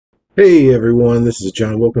Hey everyone, this is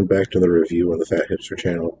John. Welcome back to the review on the Fat Hipster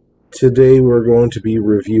channel. Today we're going to be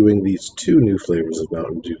reviewing these two new flavors of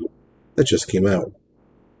Mountain Dew that just came out.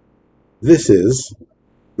 This is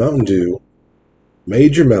Mountain Dew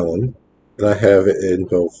Major Melon, and I have it in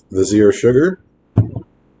both the zero sugar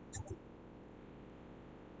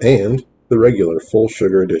and the regular full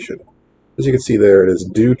sugar edition. As you can see there, it is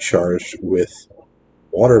dew charged with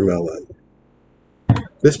watermelon.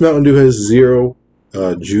 This Mountain Dew has zero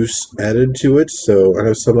juice added to it, so I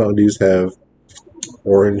know some Mountain Dews have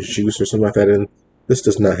orange juice or something like that in. This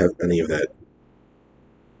does not have any of that.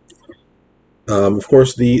 Of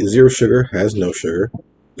course, the zero sugar has no sugar.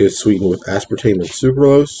 It's sweetened with aspartame and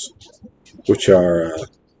sucralose, which are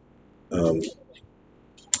um,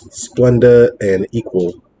 Splenda and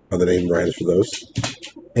Equal are the name brands for those.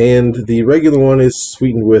 And the regular one is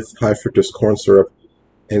sweetened with high fructose corn syrup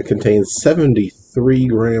and contains 73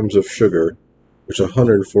 grams of sugar, which is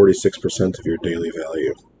 146% of your daily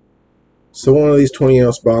value. So one of these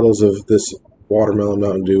 20-ounce bottles of this watermelon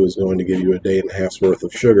Mountain Dew is going to give you a day and a half's worth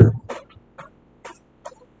of sugar.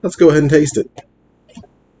 Let's go ahead and taste it.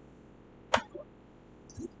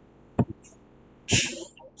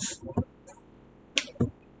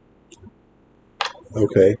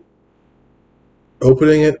 Okay.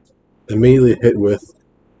 Opening it, immediately hit with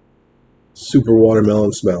super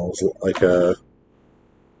watermelon smells, like a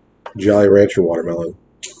Jolly Rancher watermelon.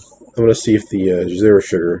 I'm going to see if the zero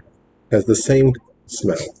sugar has the same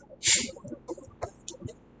smell.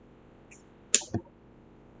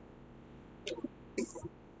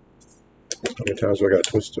 How many times do I got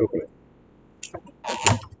to twist to open it?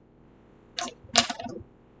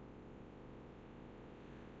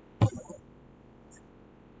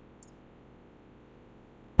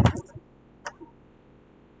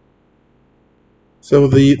 So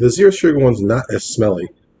the zero sugar one's not as smelly.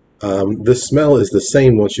 The smell is the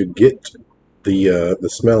same once you get the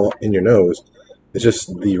smell in your nose. It's just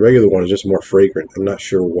the regular one is just more fragrant. I'm not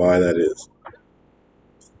sure why that is.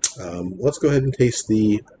 Let's go ahead and taste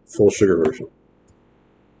the full sugar version.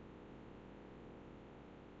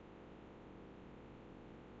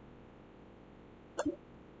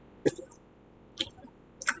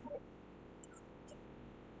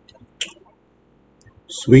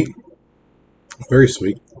 Sweet, very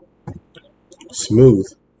sweet, smooth.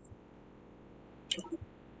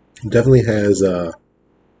 Definitely has the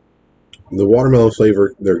watermelon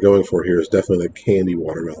flavor they're going for here is definitely the candy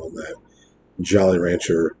watermelon, that Jolly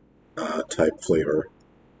Rancher type flavor.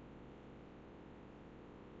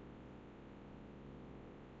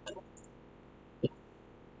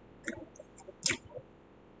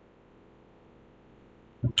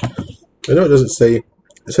 I know it doesn't say,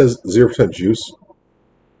 it says 0% juice,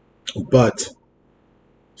 but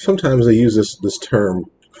sometimes they use this term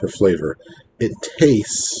for flavor. It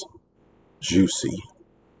tastes juicy.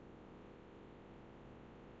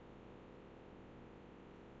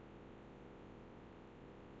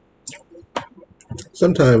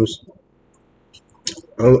 Sometimes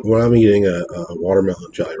when I'm eating a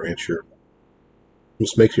watermelon Jolly Rancher, it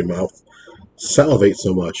just makes your mouth salivate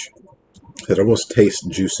so much that it almost tastes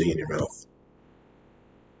juicy in your mouth.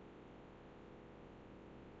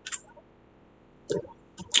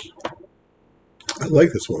 I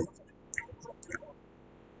like this one.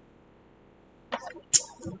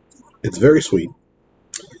 It's very sweet,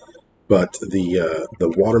 but the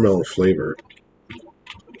watermelon flavor,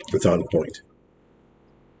 it's on point.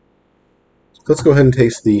 Let's go ahead and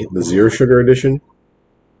taste the zero sugar edition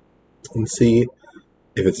and see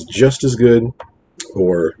if it's just as good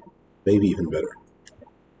or maybe even better.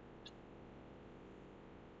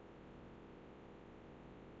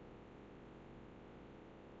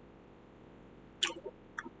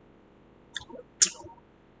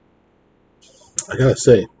 I gotta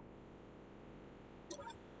say,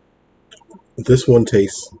 this one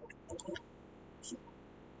tastes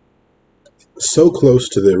so close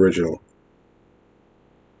to the original.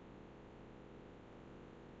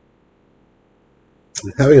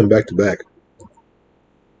 And having them back to back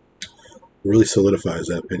really solidifies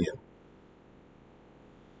that opinion.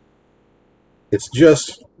 It's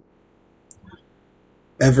just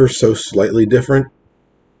ever so slightly different.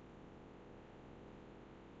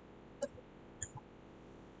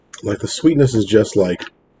 Like the sweetness is just like,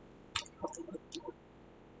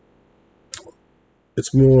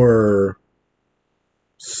 it's more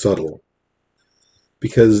subtle,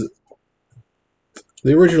 because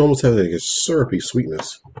the original almost had like a syrupy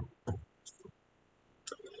sweetness,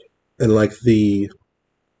 and like the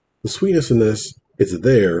sweetness in this, it's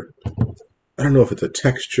there. I don't know if it's a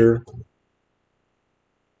texture.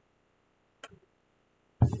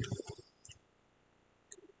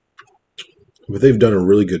 but they've done a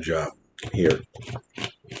really good job here.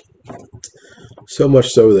 So much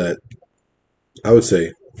so that I would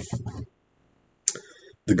say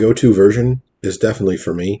the go-to version is definitely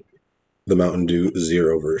for me the Mountain Dew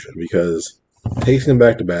Zero version, because tasting them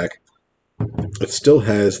back to back, it still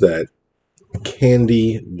has that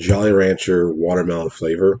candy Jolly Rancher watermelon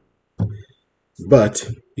flavor, but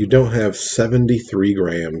you don't have 73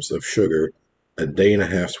 grams of sugar, a day and a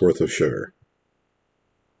half's worth of sugar.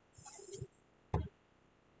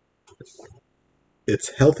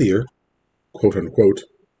 It's healthier, quote unquote.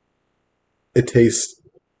 It tastes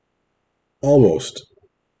almost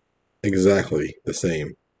exactly the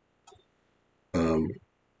same.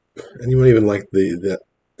 And you might even like that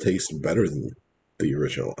taste better than the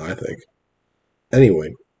original, I think.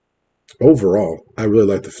 Anyway, overall, I really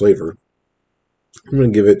like the flavor. I'm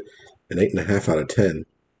going to give it an 8.5 out of 10.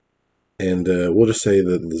 And we'll just say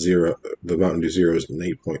that the Mountain Dew Zero is an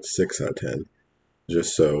 8.6 out of 10,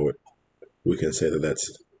 just so we can say that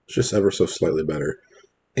that's just ever so slightly better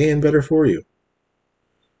and better for you.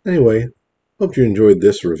 Anyway, hope you enjoyed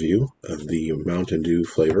this review of the Mountain Dew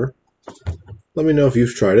flavor. Let me know if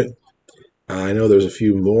you've tried it. I know there's a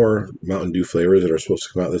few more Mountain Dew flavors that are supposed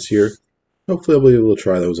to come out this year. Hopefully I'll be able to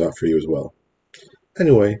try those out for you as well.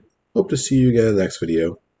 Anyway, hope to see you again in the next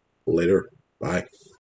video. Later. Bye.